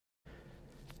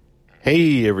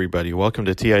Hey everybody, welcome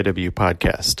to TIW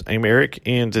Podcast. I'm Eric,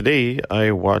 and today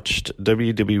I watched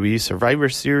WWE Survivor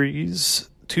Series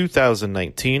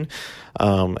 2019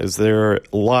 as they're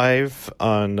live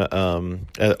on at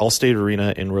Allstate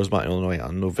Arena in Rosemont, Illinois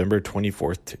on November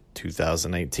 24th,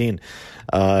 2019.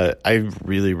 I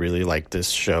really like this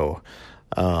show.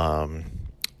 I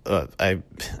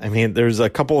mean, there's a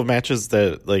couple of matches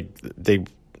that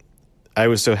I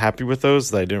was so happy with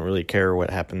those that I didn't really care what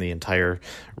happened the entire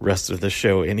rest of the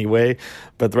show anyway.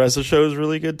 But the rest of the show is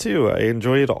really good too. I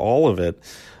enjoyed all of it.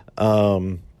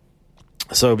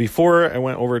 So before I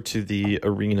went over to the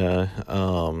arena,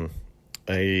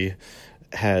 I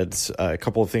had a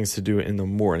couple of things to do in the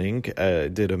morning. I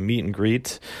did a meet and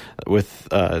greet with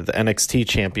the NXT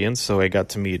champions. So I got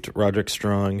to meet Roderick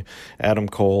Strong, Adam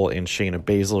Cole, and Shayna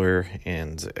Baszler,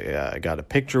 and I got a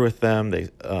picture with them.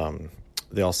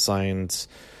 They all signed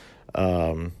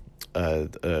a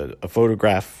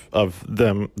photograph of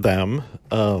them.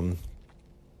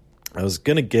 I was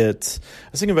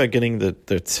thinking about getting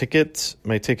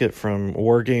my ticket from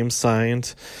War Games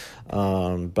signed,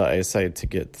 but I decided to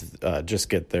get the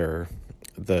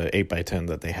 8x10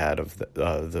 that they had of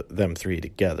them three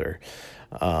together.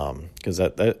 Because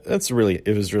it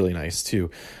was really nice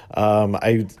too.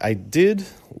 I did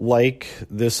like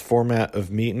this format of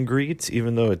meet and greet,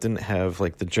 even though it didn't have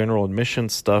like the general admission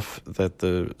stuff that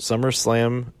the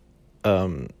SummerSlam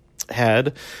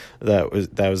had. That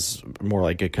was more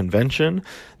like a convention.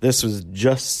 This was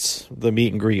just the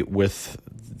meet and greet with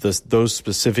those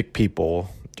specific people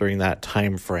during that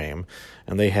time frame,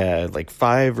 and they had like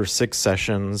 5 or 6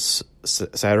 sessions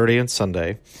Saturday and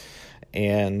Sunday.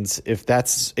 And if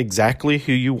that's exactly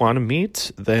who you want to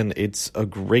meet, then it's a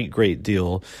great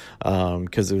deal,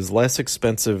 because it was less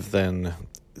expensive than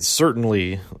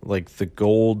certainly like the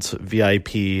gold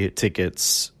VIP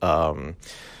tickets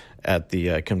at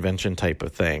the convention type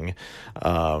of thing.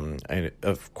 And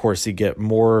of course, you get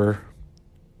more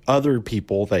other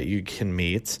people that you can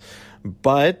meet,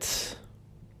 but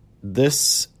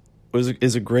this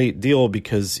is a great deal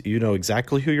because you know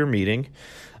exactly who you're meeting.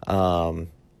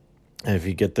 And if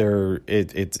you get there,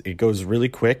 it goes really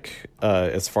quick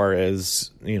as far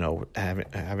as, you know,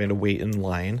 having to wait in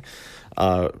line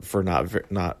for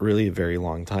not really a very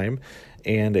long time.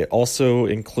 And it also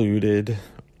included,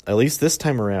 at least this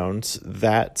time around,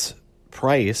 that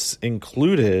price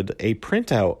included a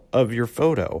printout of your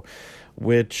photo,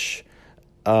 which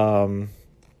that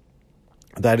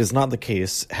is not the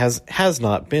case, has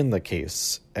not been the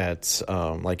case at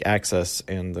like Access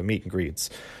and the meet and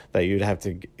greets, that you'd have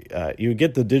to you would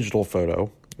get the digital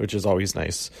photo, which is always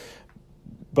nice,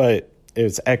 but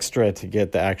it's extra to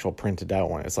get the actual printed out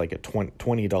one. It's like at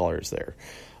 $20 there.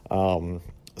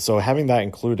 So having that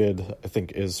included, I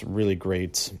think, is really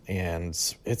great. And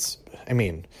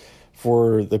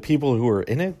for the people who are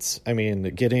in it, I mean,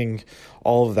 getting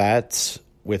all of that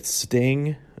with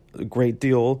Sting, a great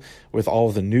deal, with all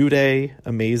of the New Day,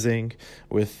 amazing,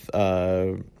 with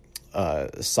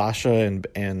Sasha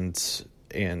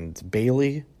and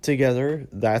Bailey together,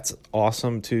 that's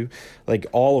awesome too. Like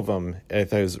all of them, I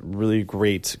thought it was really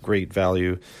great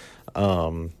value,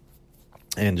 and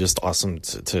just awesome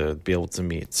to be able to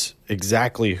meet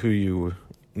exactly who you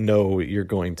know you're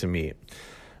going to meet.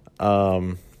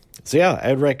 So yeah,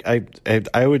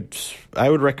 I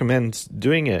would recommend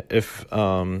doing it if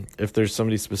there's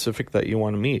somebody specific that you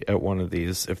want to meet at one of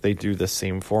these, if they do the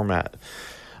same format.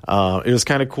 It was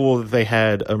kind of cool that they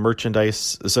had a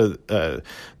merchandise. So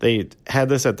they had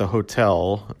this at the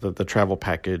hotel that the travel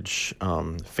package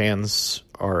fans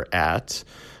are at,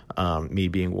 me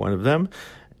being one of them.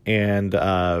 And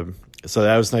so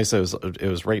that was nice. It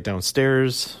was right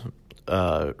downstairs,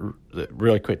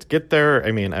 really quick to get there.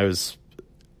 I mean, I was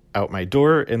out my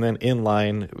door and then in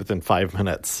line within 5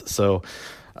 minutes. So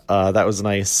that was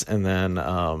nice. And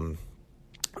then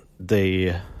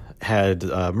they had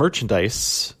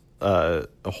merchandise, a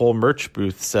whole merch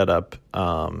booth set up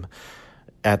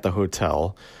at the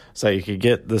hotel, so you could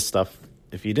get this stuff.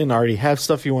 If you didn't already have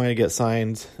stuff you wanted to get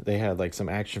signed, they had like some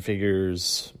action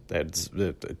figures, they had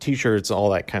the t-shirts, all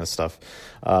that kind of stuff,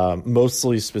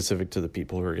 mostly specific to the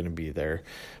people who are going to be there,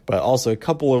 but also a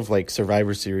couple of like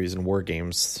Survivor Series and War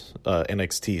Games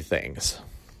NXT things.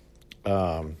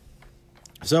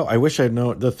 So I wish I'd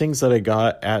known the things that I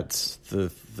got at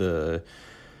the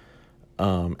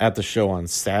show on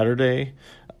Saturday.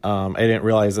 I didn't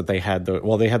realize that they had the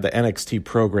NXT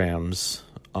programs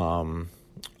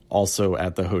also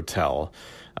at the hotel.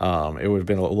 It would have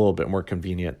been a little bit more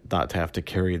convenient not to have to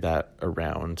carry that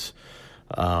around.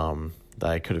 That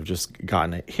I could have just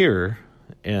gotten it here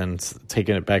and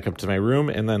taking it back up to my room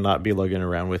and then not be lugging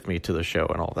around with me to the show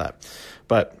and all that.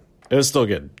 But it was still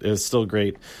good. It was still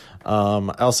great.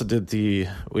 I also did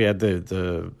we had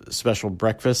the special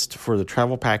breakfast for the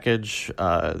travel package.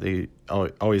 They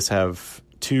always have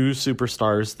 2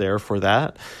 superstars there for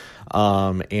that.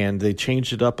 And they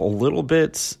changed it up a little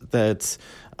bit that,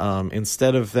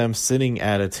 instead of them sitting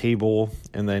at a table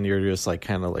and then you're just like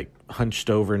kind of like hunched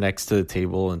over next to the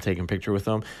table and taking a picture with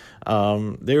them,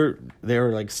 they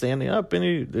were like standing up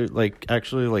and they're like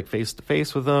actually like face to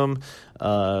face with them,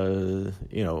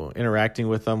 interacting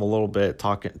with them a little bit,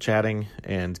 chatting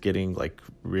and getting like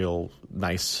real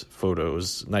nice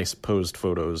photos, nice posed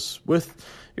photos with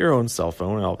your own cell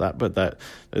phone and all that, but that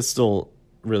is still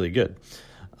really good.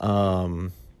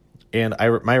 And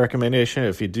my recommendation,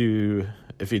 if you do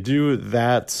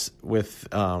that with,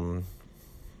 if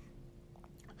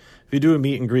you do a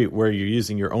meet and greet where you're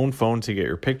using your own phone to get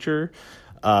your picture,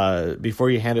 before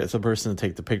you hand it to the person to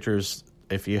take the pictures,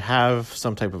 if you have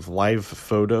some type of live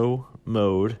photo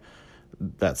mode,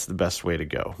 that's the best way to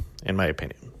go, in my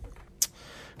opinion.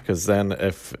 Because then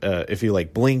if you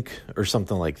like blink or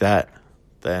something like that,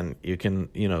 then you can,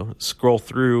 scroll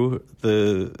through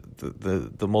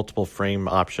the multiple frame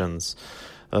options,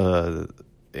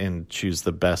 and choose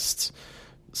the best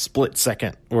split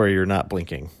second where you're not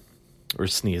blinking or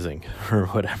sneezing or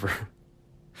whatever.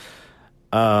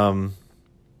 The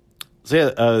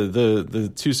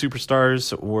 2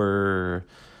 superstars were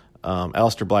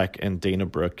Aleister Black and Dana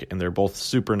Brooke, and they're both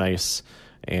super nice.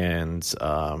 And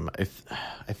I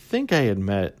think I had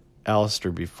met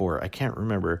Aleister before. I can't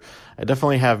remember. I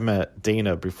definitely have met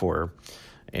Dana before,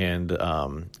 and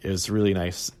it was really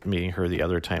nice meeting her the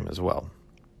other time as well.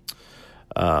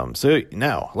 So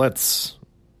now let's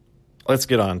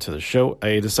get on to the show.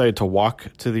 I decided to walk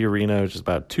to the arena, which is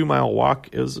about a 2-mile walk.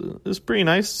 It was pretty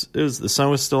nice. The sun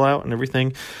was still out and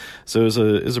everything, so it was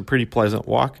a pretty pleasant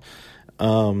walk.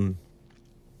 I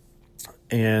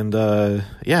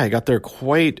got there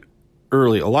quite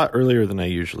early, a lot earlier than I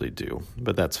usually do,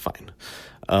 but that's fine.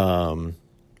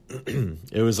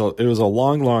 It was a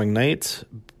long night,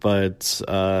 but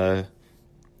I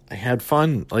had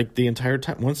fun like the entire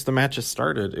time. Once the matches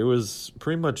started, it was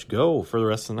pretty much go for the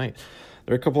rest of the night.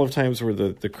 There were a couple of times where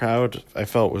the crowd, I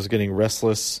felt, was getting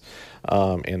restless,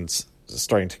 and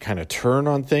starting to kind of turn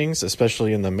on things,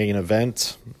 especially in the main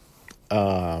event.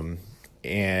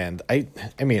 And I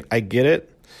mean, I get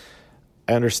it.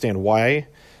 I understand why.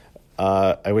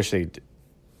 I wish they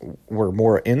were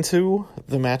more into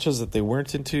the matches that they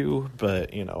weren't into,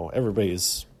 but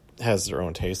everybody's has their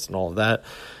own taste and all of that.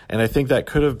 And I think that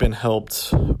could have been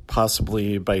helped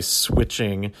possibly by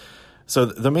switching. So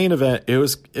the main event, it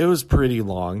was pretty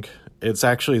long. It's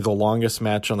actually the longest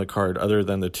match on the card other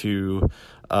than the 2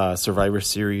 Survivor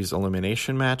Series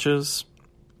elimination matches.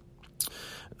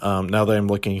 Now that I'm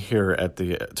looking here at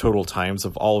the total times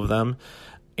of all of them,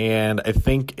 and I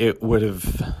think it would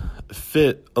have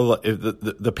fit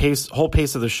the whole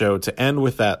pace of the show to end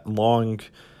with that long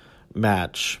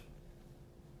match.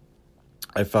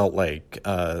 I felt like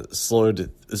slowed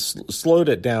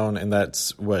it down, and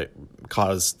that's what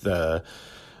caused the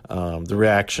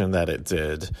reaction that it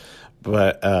did.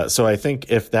 But so I think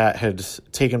if that had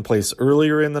taken place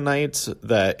earlier in the night,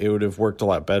 that it would have worked a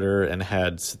lot better, and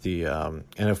had and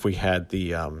if we had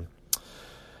the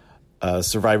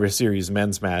Survivor Series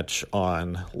men's match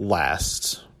on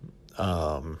last,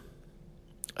 I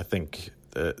think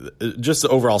just the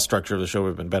overall structure of the show would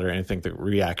have been better. And I think the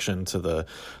reaction to the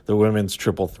women's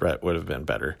triple threat would have been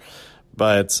better.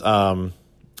 But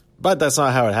that's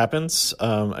not how it happens.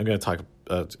 I'm going to talk.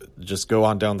 Just go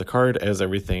on down the card as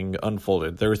everything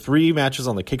unfolded. There were 3 matches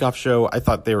on the kickoff show. I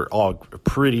thought they were all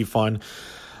pretty fun.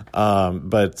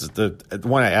 But the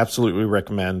one I absolutely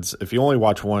recommend, if you only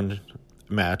watch one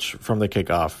match from the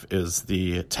kickoff, is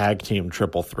the tag team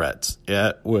triple threat.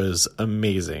 It was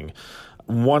amazing.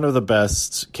 One of the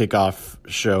best kickoff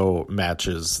show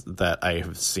matches that I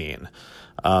have seen.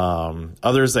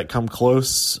 Others that come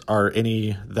close are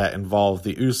any that involve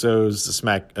the Usos, the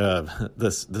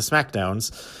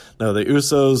SmackDowns. No, the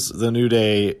Usos, the New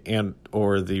Day,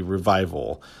 or the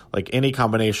Revival. Like any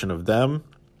combination of them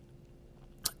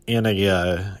in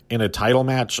a title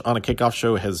match on a kickoff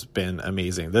show has been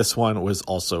amazing. This one was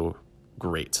also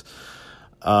great.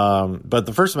 But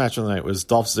the first match of the night was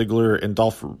Dolph Ziggler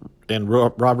and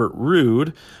Robert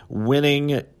Roode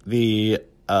winning the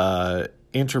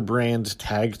Interbrand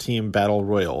Tag Team Battle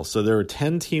Royal. So there were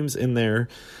 10 teams in there.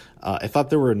 I thought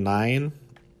there were 9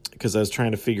 because I was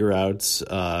trying to figure out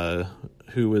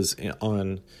who was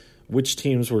on which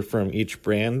teams were from each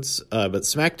brand. But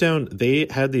SmackDown, they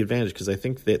had the advantage because I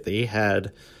think that they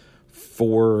had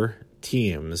 4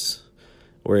 teams,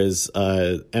 whereas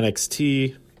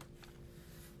NXT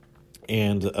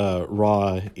and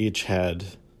Raw each had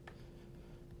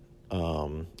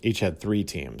 3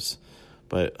 teams.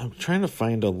 But I'm trying to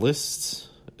find a list.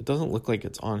 It doesn't look like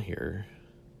it's on here.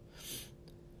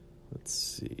 Let's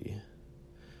see.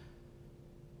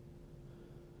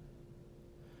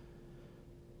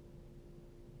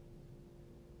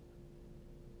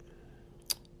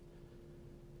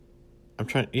 I'm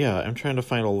trying to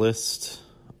find a list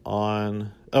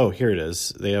on... Oh, here it is.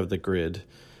 They have the grid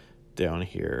down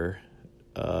here.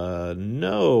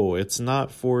 No, it's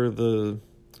not for the...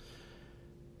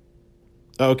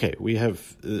 Okay, we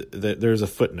have... there's a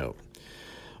footnote.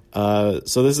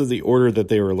 So this is the order that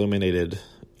they were eliminated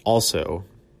also.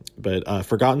 But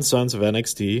Forgotten Sons of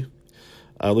NXT,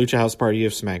 Lucha House Party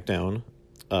of SmackDown,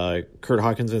 Kurt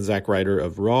Hawkins and Zack Ryder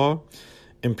of Raw,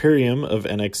 Imperium of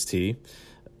NXT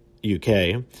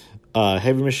UK,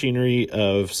 Heavy Machinery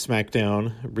of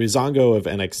SmackDown, Breezango of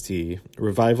NXT,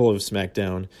 Revival of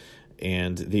SmackDown,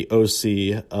 and the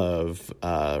OC of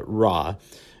Raw.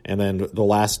 And then the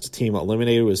last team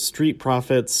eliminated was Street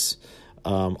Profits,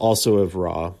 also of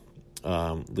Raw,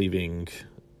 leaving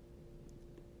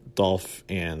Dolph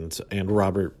and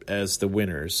Robert as the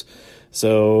winners.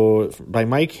 So by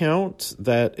my count,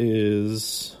 that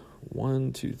is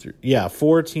 1, 2, 3. Yeah,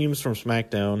 4 teams from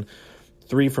SmackDown,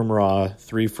 3 from Raw,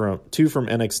 2 from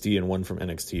NXT, and 1 from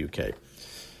NXT UK.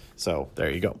 So there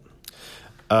you go.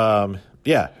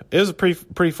 Yeah, it was a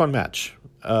pretty fun match.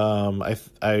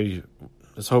 I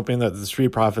was hoping that the Street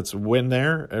Profits would win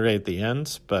there right at the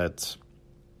end, but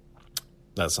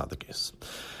that's not the case.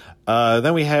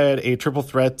 Then we had a triple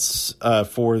threats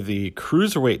for the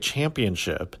Cruiserweight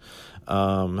Championship.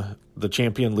 The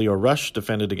champion Lio Rush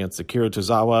defended against Akira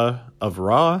Tozawa of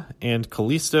Raw and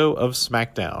Kalisto of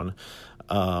SmackDown.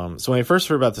 So when I first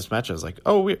heard about this match, I was like,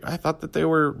 I thought that they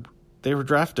were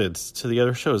drafted to the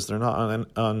other shows. They're not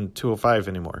on 205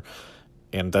 anymore.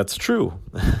 And that's true.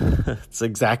 It's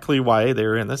exactly why they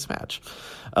were in this match.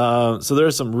 So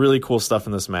there's some really cool stuff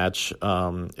in this match.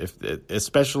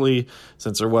 Especially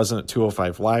since there wasn't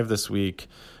 205 Live this week.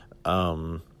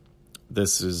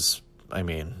 This is,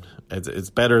 it's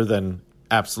better than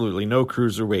absolutely no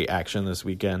cruiserweight action this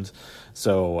weekend.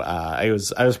 So I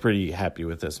was pretty happy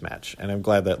with this match, and I'm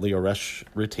glad that Lio Rush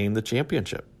retained the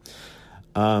championship.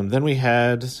 Then we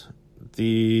had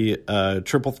the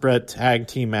triple threat tag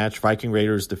team match. Viking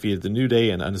Raiders defeated the New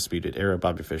Day and Undisputed Era,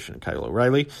 Bobby Fish and Kyle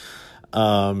O'Reilly.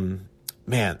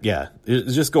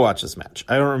 Just go watch this match.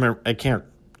 I can't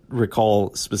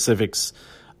recall specifics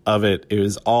of it. It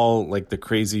was all like the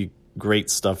crazy great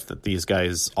stuff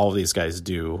that all these guys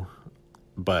do,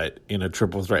 but in a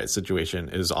triple threat situation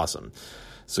is awesome.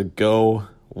 So go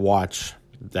watch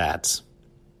that.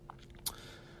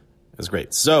 It's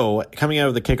great. So coming out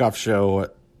of the kickoff show,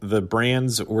 the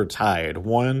brands were tied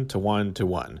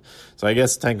 1-1. So I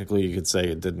guess technically you could say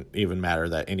it didn't even matter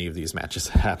that any of these matches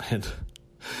happened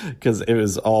because it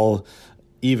was all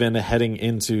even heading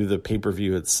into the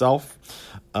pay-per-view itself.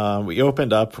 We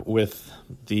opened up with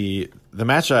the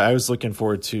match that I was looking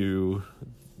forward to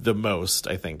the most,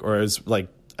 I think, or I was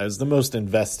the most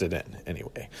invested in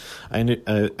anyway.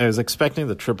 I was expecting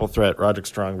the triple threat Roderick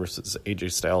Strong versus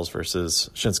AJ Styles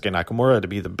versus Shinsuke Nakamura to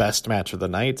be the best match of the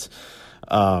night.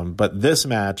 But this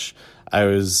match,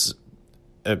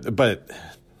 but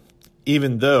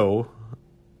even though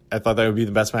I thought that would be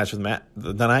the best match of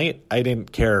the night, I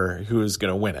didn't care who was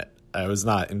going to win it. I was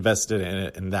not invested in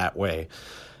it in that way.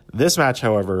 This match,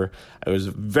 however, I was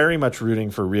very much rooting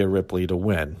for Rhea Ripley to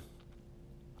win.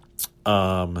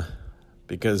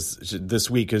 Because this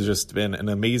week has just been an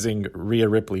amazing Rhea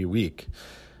Ripley week.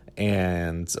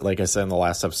 And like I said in the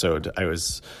last episode, I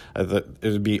thought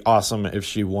it would be awesome if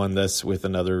she won this with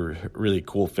another really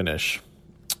cool finish.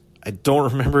 I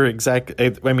don't remember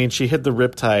exactly. She hit the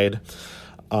Riptide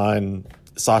on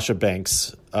Sasha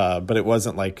Banks, but it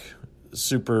wasn't like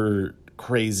super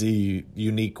crazy,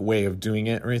 unique way of doing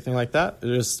it or anything like that. It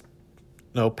was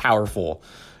powerful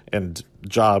and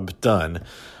job done.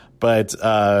 But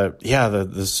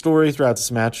the story throughout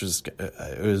this match was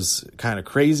kind of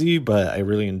crazy, but I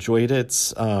really enjoyed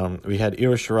it. We had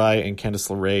Io Shirai and Candice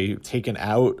LeRae taken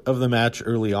out of the match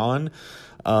early on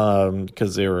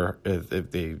because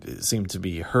they seemed to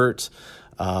be hurt.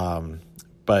 So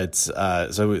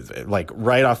like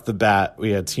right off the bat,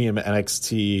 we had Team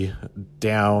NXT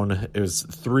down. It was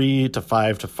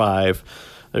 3-5.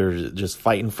 They were just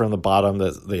fighting from the bottom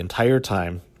the entire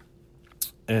time.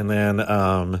 And then,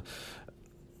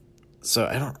 so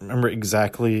I don't remember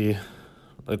exactly.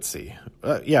 Let's see.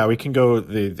 We can go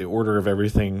the order of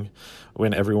everything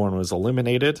when everyone was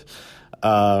eliminated.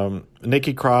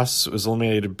 Nikki Cross was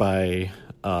eliminated by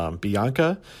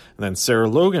Bianca, and then Sarah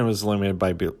Logan was eliminated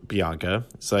by Bianca.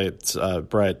 So it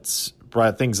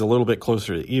brought things a little bit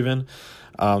closer to even.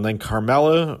 Then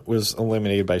Carmella was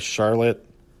eliminated by Charlotte,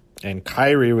 and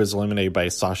Kairi was eliminated by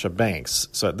Sasha Banks.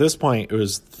 So at this point, it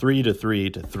was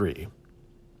 3-3.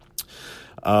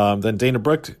 Then Dana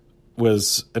Brooke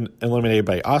was eliminated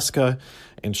by Asuka,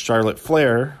 and Charlotte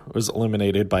Flair was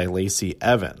eliminated by Lacey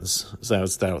Evans. So that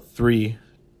was now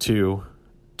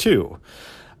 3-2-2.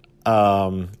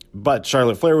 But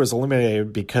Charlotte Flair was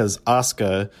eliminated because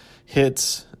Asuka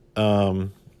hit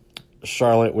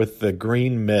Charlotte with the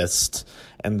green mist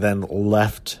and then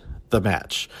left the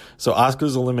match. So Asuka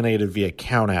was eliminated via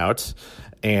countout,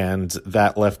 and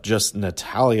that left just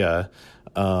Natalya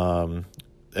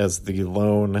as the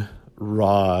lone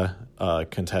Raw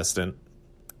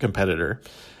competitor.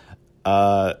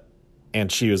 And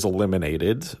she was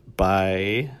eliminated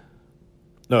by...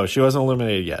 No, she wasn't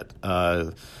eliminated yet.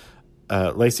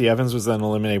 Lacey Evans was then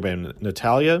eliminated by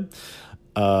Natalya.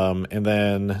 And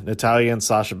then Natalya and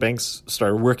Sasha Banks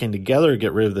started working together to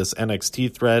get rid of this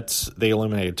NXT threat. They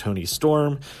eliminated Toni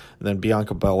Storm, and then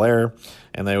Bianca Belair,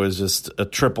 and there was just a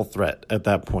triple threat at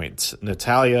that point.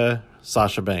 Natalya,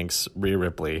 Sasha Banks, Rhea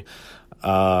Ripley.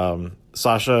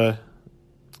 Sasha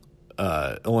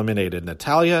eliminated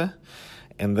Natalya,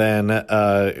 and then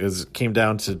it came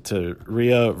down to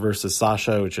Rhea versus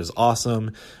Sasha, which is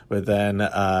awesome. But then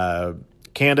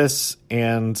Candice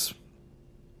and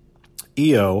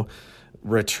Io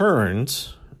returned.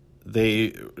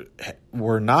 They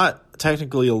were not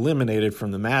technically eliminated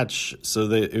from the match, so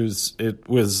that it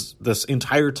was this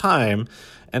entire time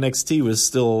NXT was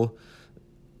still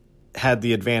had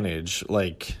the advantage,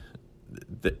 like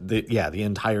the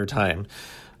entire time.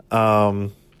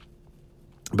 But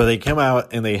they come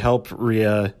out and they help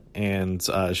Rhea, and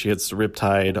she hits the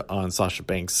Riptide on Sasha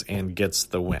Banks and gets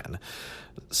the win.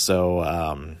 So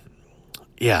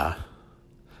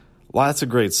lots of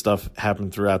great stuff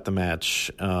happened throughout the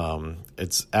match.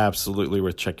 It's absolutely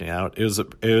worth checking out. It was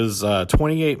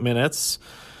 28 minutes,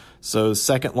 so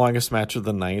second longest match of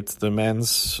the night. The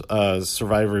men's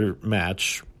Survivor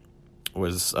match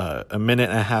was a minute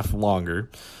and a half longer,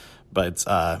 but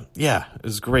it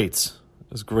was great.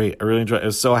 It was great. I really enjoyed it. I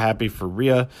was so happy for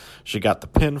Rhea. She got the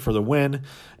pin for the win,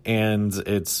 and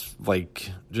it's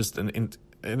like just an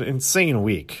insane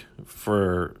week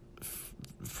for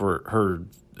her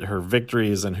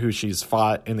victories and who she's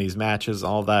fought in these matches,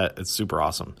 all that. It's super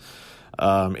awesome.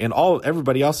 And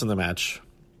everybody else in the match,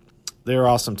 they're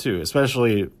awesome too,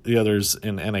 especially the others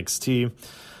in NXT.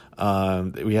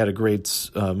 We had a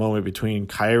great moment between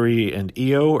Kairi and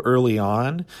Io early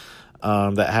on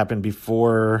that happened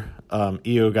before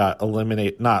Io got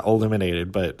not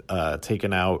eliminated, but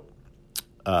taken out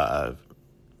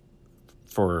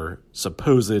for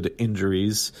supposed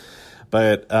injuries.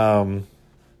 But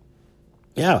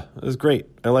it was great.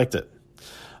 I liked it.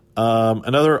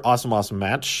 Another awesome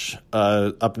match.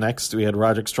 Up next, we had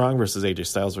Roderick Strong versus AJ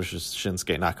Styles versus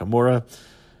Shinsuke Nakamura.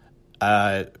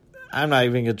 I'm not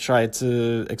even going to try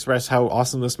to express how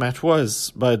awesome this match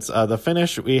was, but the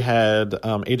finish, we had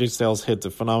AJ Styles hit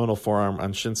the phenomenal forearm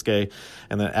on Shinsuke,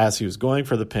 and then as he was going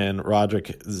for the pin,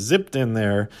 Roderick zipped in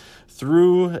there,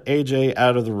 threw AJ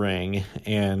out of the ring,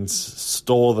 and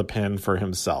stole the pin for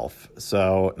himself.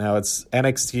 So now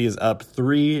NXT is up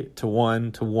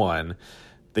 3-1.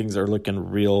 Things are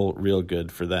looking real good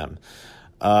for them.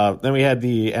 Then we had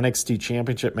the NXT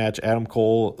Championship match. Adam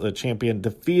Cole, the champion,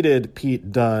 defeated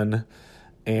Pete Dunne,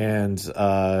 and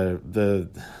the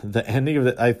ending of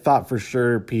it, I thought for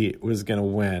sure Pete was going to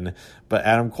win, but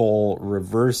Adam Cole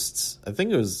reversed. I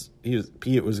think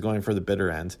Pete was going for the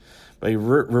bitter end, but he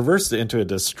reversed it into a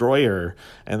destroyer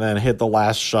and then hit the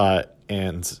last shot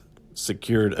and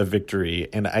secured a victory.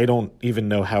 And I don't even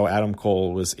know how Adam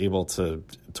Cole was able to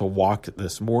walk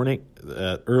this morning,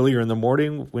 earlier in the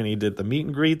morning when he did the meet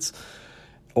and greets,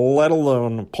 let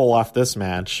alone pull off this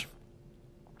match.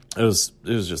 It was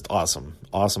just awesome.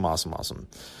 I say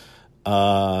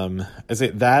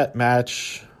that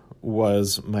match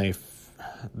was my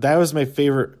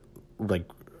favorite, like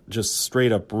just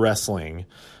straight up wrestling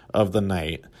of the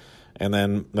night. And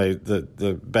then my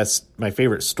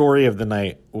favorite story of the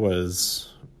night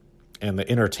was, and the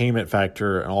entertainment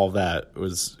factor and all that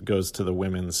goes to the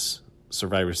women's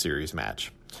Survivor Series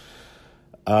match.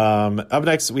 Up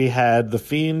next, we had The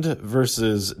Fiend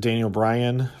versus Daniel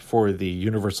Bryan for the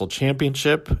Universal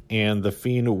Championship, and The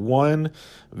Fiend won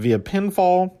via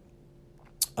pinfall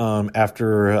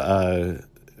after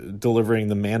delivering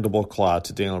the mandible claw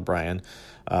to Daniel Bryan.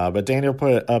 But Daniel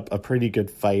put up a pretty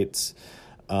good fight.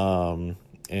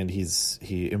 and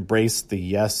he embraced the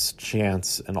yes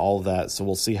chance and all of that. So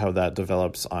we'll see how that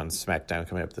develops on SmackDown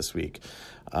coming up this week.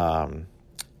 I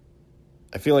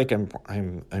feel like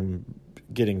I'm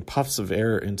getting puffs of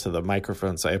air into the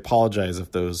microphone, so I apologize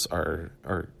if those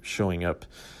are showing up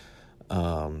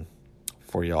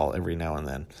for y'all every now and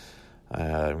then.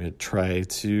 I'm going to try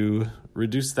to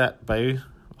reduce that by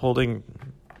holding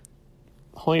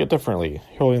it differently,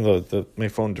 holding my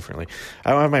phone differently.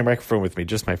 I don't have my microphone with me,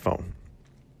 just my phone.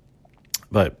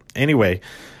 But anyway,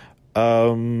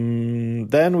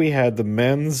 then we had the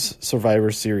men's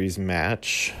Survivor Series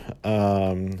match.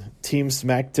 Team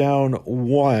SmackDown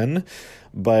won,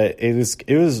 but it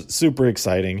was super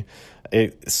exciting.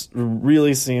 It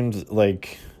really seemed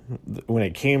like when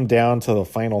it came down to the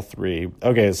final three.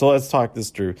 Okay, so let's talk this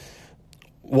through.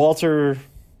 Walter,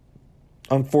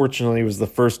 unfortunately, was the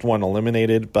first one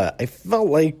eliminated, but I felt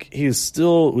like he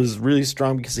was really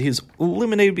strong because he was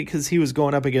eliminated because he was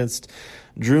going up against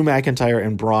Drew McIntyre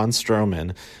and Braun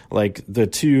Strowman, like the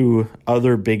two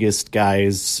other biggest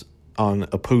guys on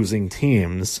opposing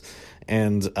teams.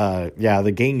 And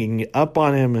the ganging up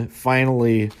on him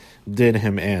finally did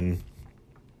him in.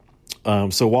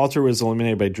 So Walter was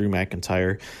eliminated by Drew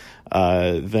McIntyre.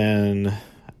 Then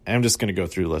I'm just going to go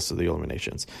through the list of the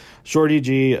eliminations. Shorty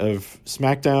G of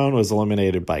SmackDown was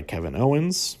eliminated by Kevin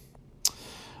Owens.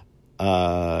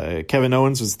 Kevin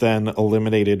Owens was then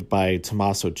eliminated by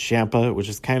Tommaso Ciampa, which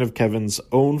is kind of Kevin's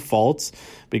own fault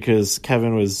because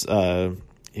Kevin was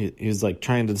he was like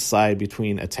trying to decide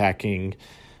between attacking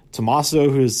Tommaso,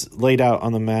 who's laid out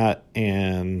on the mat,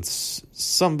 and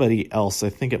somebody else. I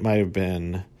think it might have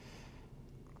been,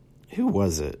 who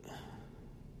was it?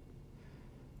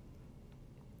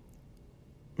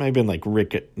 Might have been like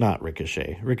not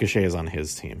Ricochet. Ricochet is on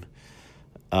his team.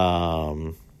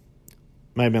 Might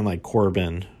have been like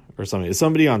Corbin or something.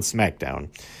 Somebody on SmackDown.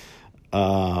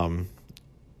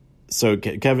 So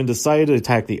Kevin decided to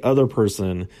attack the other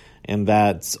person, and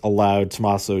that allowed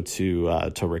Tommaso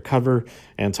to recover,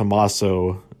 and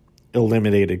Tommaso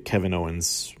eliminated Kevin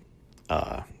Owens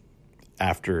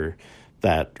after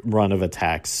that run of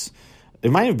attacks. He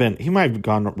might have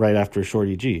gone right after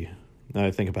Shorty G, now that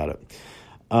I think about it.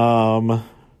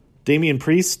 Damian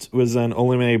Priest was then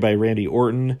eliminated by Randy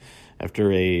Orton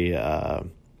after a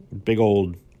big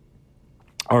old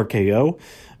RKO.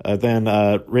 Then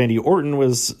Randy Orton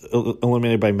was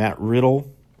eliminated by Matt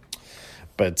Riddle.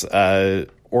 But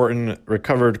Orton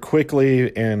recovered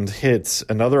quickly and hit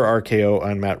another RKO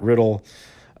on Matt Riddle,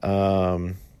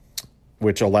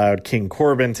 which allowed King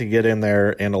Corbin to get in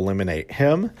there and eliminate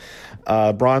him.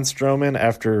 Braun Strowman,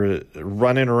 after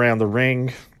running around the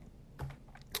ring,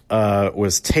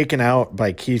 was taken out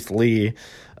by Keith Lee.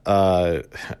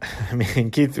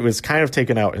 Keith was kind of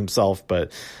taken out himself,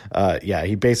 but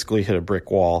he basically hit a brick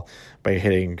wall by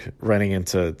running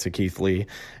into Keith Lee.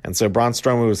 And so Braun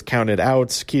Strowman was counted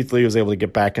out. Keith Lee was able to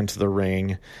get back into the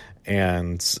ring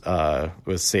and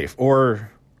was safe.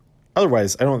 Or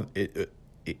otherwise,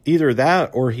 either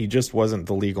that or he just wasn't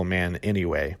the legal man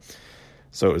anyway.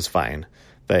 So it was fine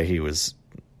that he was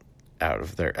out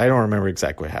of there. I don't remember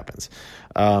exactly what happens.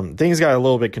 Things got a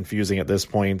little bit confusing at this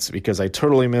point because I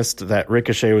totally missed that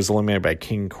Ricochet was eliminated by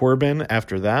King Corbin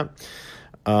after that.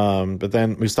 But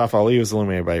then Mustafa Ali was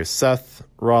eliminated by Seth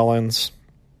Rollins.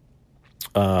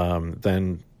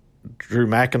 Then Drew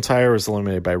McIntyre was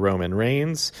eliminated by Roman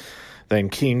Reigns. Then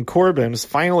King Corbin was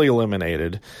finally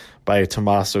eliminated by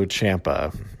Tommaso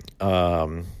Ciampa.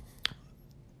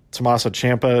 Tommaso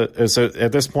Ciampa, so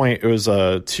at this point it was 2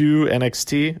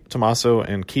 NXT, Tommaso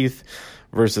and Keith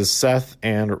versus Seth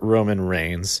and Roman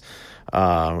Reigns,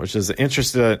 which is an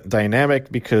interesting dynamic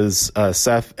because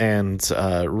Seth and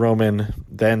Roman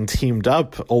then teamed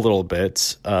up a little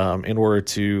bit in order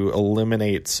to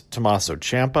eliminate Tommaso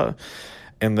Ciampa,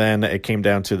 and then it came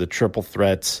down to the triple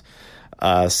threat,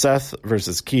 Seth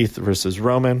versus Keith versus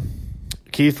Roman.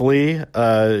 Keith Lee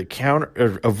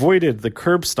avoided the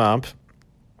curb stomp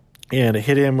and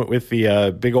hit him with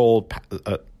the big old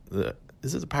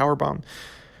is it a power bomb?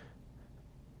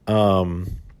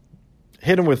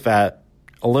 Hit him with that,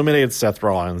 eliminated Seth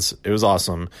Rollins. It was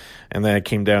awesome. And then it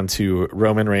came down to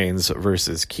Roman Reigns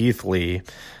versus Keith Lee.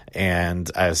 And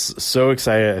I was so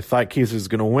excited. I thought Keith was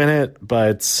going to win it,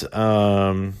 but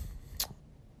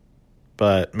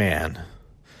man,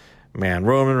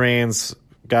 Roman Reigns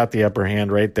got the upper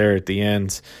hand right there at the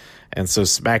end. And so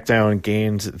SmackDown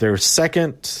gained their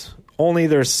second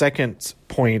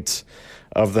point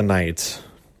of the night.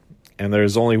 And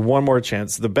there's only one more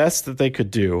chance. The best that they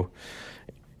could do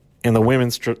in the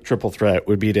women's triple threat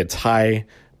would be to tie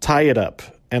it up,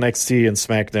 NXT and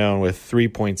SmackDown with 3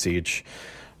 points each.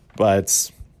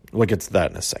 But we'll get to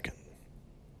that in a second.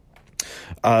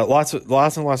 Lots and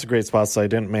lots of great spots that I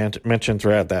didn't mention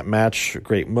throughout that match.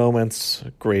 Great moments,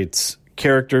 great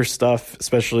character stuff,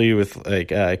 especially with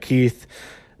like Keith.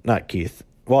 Not Keith.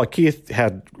 Well, Keith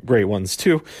had great ones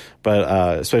too,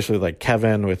 but especially like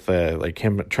Kevin with like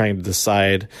him trying to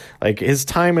decide. Like his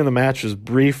time in the match was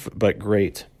brief but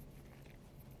great.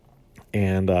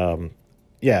 And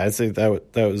I'd say that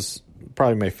was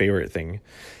probably my favorite thing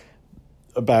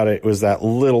about it, was that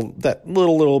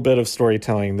little bit of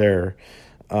storytelling there.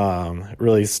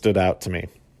 Really stood out to me.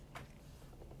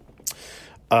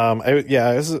 I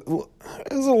was a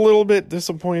little bit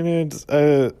disappointed.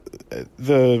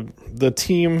 The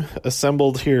team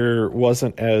assembled here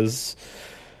wasn't as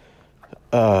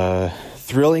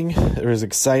thrilling or as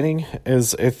exciting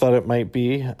as I thought it might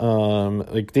be.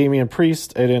 Like Damian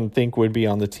Priest, I didn't think would be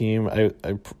on the team. I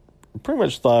pretty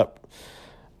much thought,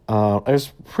 I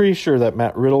was pretty sure that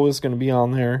Matt Riddle was going to be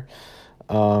on there,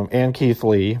 and Keith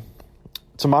Lee.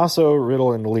 Tommaso,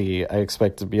 Riddle, and Lee I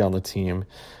expect to be on the team.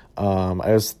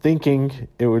 I was thinking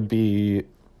it would be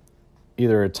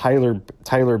either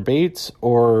Tyler Bates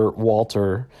or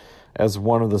Walter as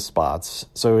one of the spots.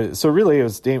 So really it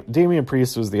was Damian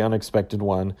Priest was the unexpected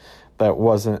one that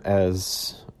wasn't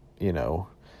as, it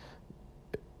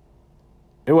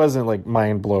wasn't like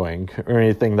mind-blowing or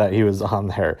anything that he was on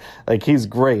there. Like, he's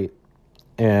great,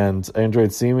 and I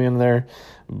enjoyed seeing him there,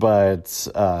 but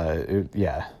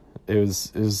it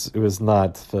was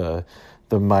not the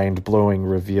mind-blowing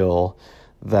reveal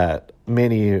that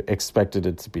many expected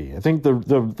it to be. I think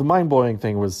the mind-blowing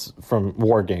thing was from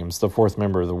War Games, the fourth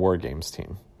member of the War Games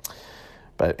team.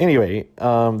 But anyway,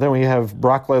 then we have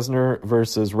Brock Lesnar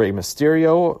versus Rey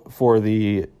Mysterio for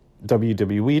the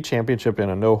WWE Championship in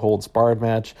a no-holds-barred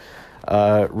match.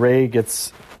 Rey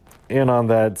gets in on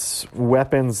that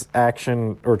weapons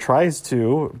action, or tries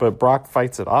to, but Brock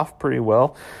fights it off pretty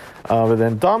well. But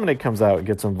then Dominic comes out and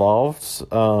gets involved.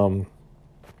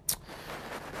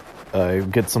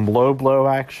 Get some low blow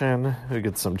action. We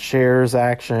get some chairs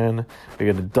action. We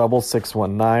get a double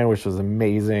 619, which was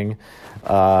amazing.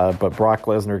 But Brock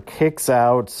Lesnar kicks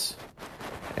out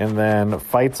and then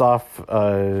fights off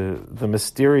the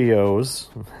Mysterios.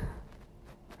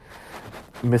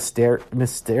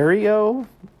 Mysterio?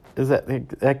 Is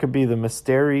that could be the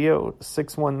Mysterio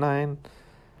 619?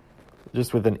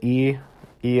 Just with an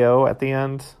EO at the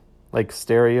end, like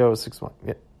stereo 619.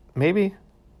 Yeah, maybe.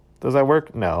 Does that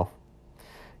work? No.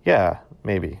 Yeah,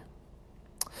 maybe.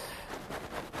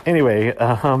 Anyway,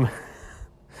 Brock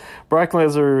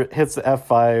Lesnar hits the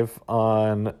F5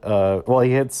 on,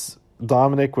 he hits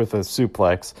Dominic with a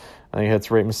suplex, and he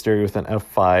hits Rey Mysterio with an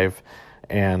F5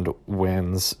 and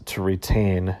wins to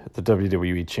retain the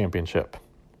WWE Championship.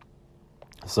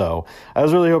 So I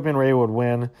was really hoping Rey would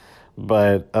win,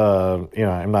 but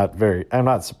I'm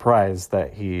not surprised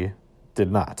that he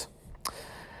did not.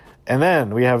 And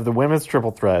then we have the women's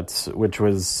triple threat, which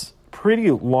was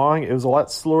pretty long. It was a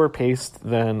lot slower paced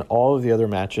than all of the other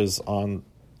matches on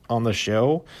the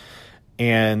show.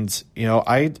 And,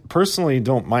 I personally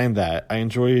don't mind that. I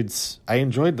enjoyed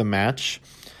the match.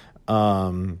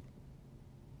 There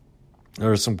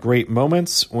were some great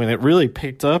moments when it really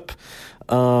picked up.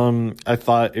 I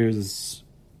thought it was,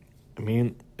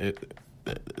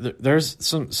 there's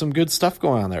some good stuff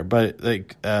going on there, but the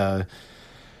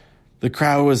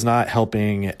crowd was not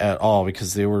helping at all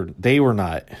because they were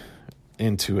not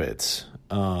into it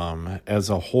as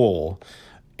a whole.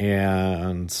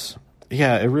 And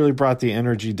it really brought the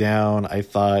energy down, I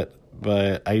thought,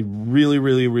 but I really,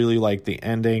 really, really liked the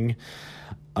ending.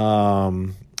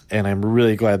 And I'm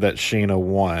really glad that Shayna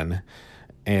won.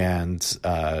 And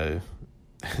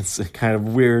it's kind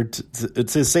of weird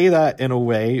to say that in a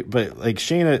way, but like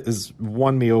Shayna has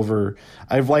won me over.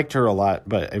 I've liked her a lot,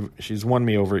 but she's won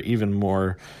me over even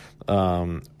more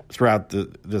throughout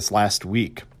this last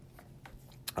week.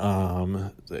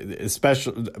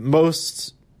 Especially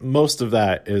most of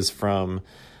that is from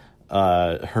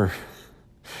her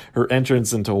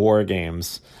entrance into War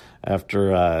Games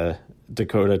after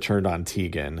Dakota turned on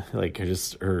Tegan. Like,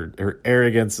 just her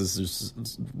arrogance is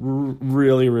just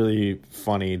really, really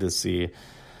funny to see.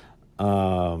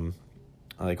 Like,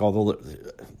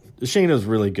 Shayna's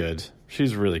really good.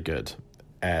 She's really good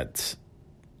at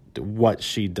what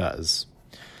she does.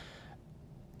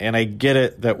 And I get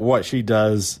it that what she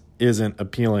does isn't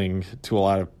appealing to a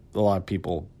lot of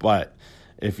people, but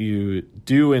if you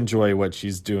do enjoy what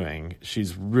she's doing,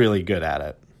 she's really good at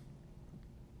it.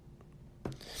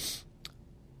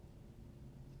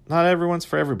 Not everyone's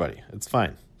for everybody. It's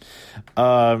fine.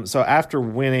 So after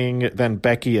winning, then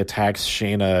Becky attacks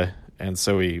Shayna, and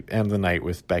so we end the night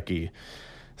with Becky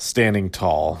standing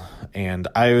tall. And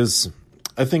I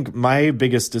think my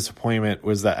biggest disappointment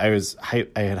was that I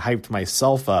had hyped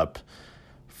myself up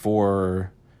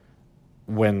for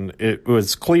when it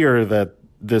was clear that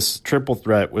this triple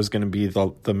threat was going to be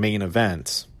the main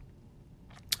event.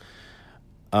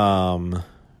 I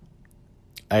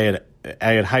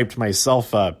had hyped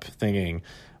myself up thinking,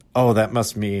 oh, that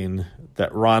must mean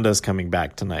that Ronda's coming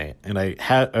back tonight. And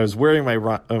I was wearing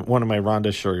one of my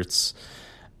Ronda shirts,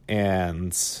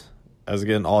 and I was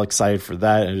getting all excited for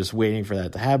that and just waiting for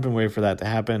that to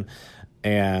happen.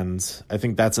 And I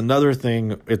think that's another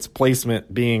thing. Its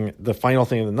placement being the final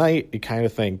thing of the night, you kind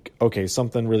of think, okay,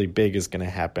 something really big is going to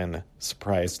happen,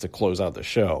 surprise, to close out the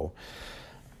show.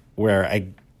 Where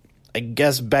I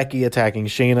guess Becky attacking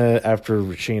Shayna after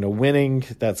Shayna winning,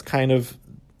 that's kind of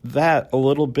that a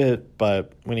little bit,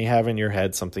 but when you have in your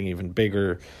head something even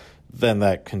bigger, then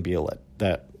that can be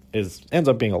ends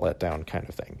up being a letdown kind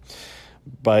of thing.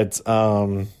 But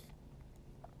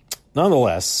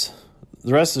nonetheless,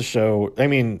 the rest of the show, I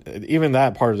mean, even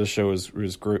that part of the show was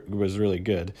really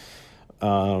good.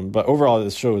 But overall,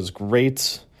 this show is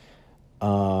great.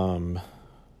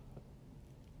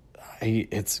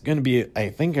 It's going to be, I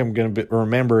think I'm going to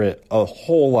remember it a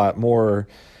whole lot more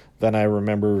than I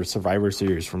remember Survivor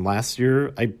Series from last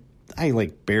year. I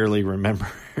like barely remember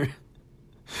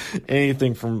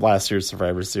anything from last year's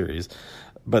Survivor Series.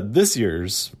 But this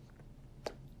year's,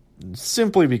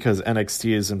 simply because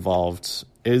NXT is involved,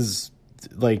 is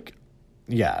like,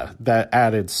 yeah, that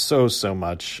added so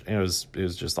much. It was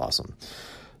just awesome.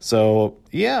 So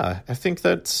yeah, I think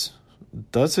that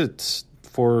does it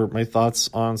for my thoughts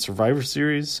on Survivor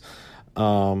Series.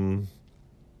 I'll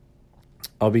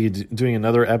be doing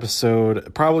another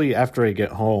episode probably after I get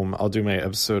home. I'll do my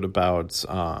episode about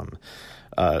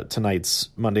tonight's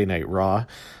Monday Night Raw,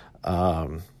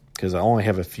 because I only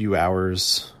have a few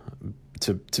hours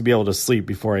to be able to sleep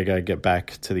before I gotta get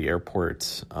back to the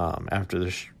airport after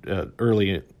the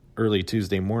early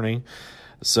Tuesday morning.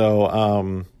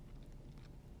 So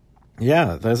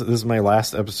yeah, this is my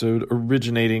last episode,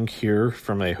 originating here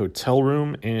from a hotel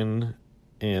room in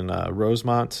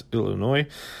Rosemont, Illinois.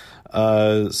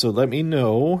 So let me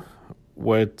know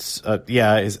what. I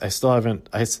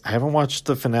haven't watched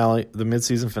the finale, the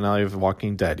mid-season finale of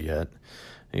Walking Dead yet.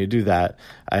 I need to do that.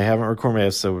 I haven't recorded my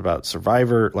episode about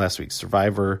last week's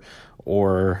Survivor,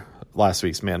 or last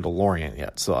week's Mandalorian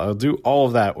yet. So I'll do all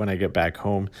of that when I get back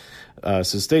home. So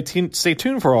stay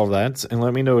tuned for all of that, and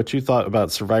let me know what you thought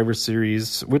about Survivor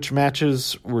Series. Which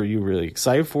matches were you really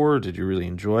excited for? Did you really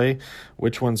enjoy?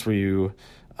 Which ones were you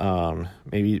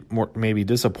maybe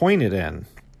disappointed in?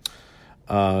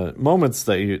 Moments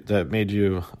that made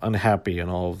you unhappy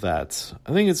and all of that.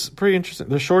 I think it's pretty interesting.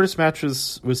 The shortest match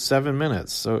was 7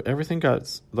 minutes, so everything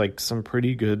got like some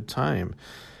pretty good time.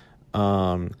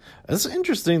 It's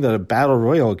interesting that a battle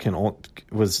royal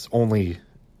was only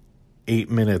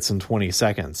 8 minutes and 20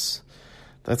 seconds.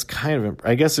 That's kind of,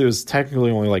 I guess it was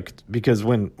technically only because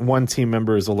when one team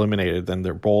member is eliminated, then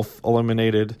they're both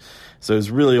eliminated. So it's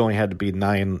really only had to be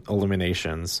 9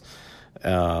 eliminations.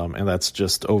 And that's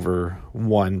just over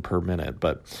 1 per minute.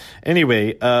 But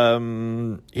anyway, let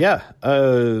me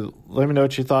know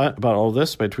what you thought about all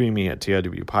this by tweeting me at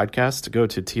TIW Podcast. Go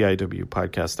to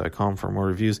TIWpodcast.com for more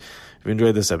reviews. If you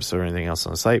enjoyed this episode or anything else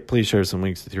on the site, please share some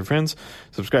links with your friends.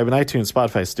 Subscribe on iTunes,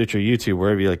 Spotify, Stitcher, YouTube,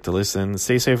 wherever you like to listen.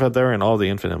 Stay safe out there in all the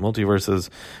infinite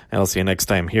multiverses, and I'll see you next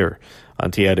time here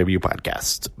on TIW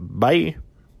Podcast. Bye.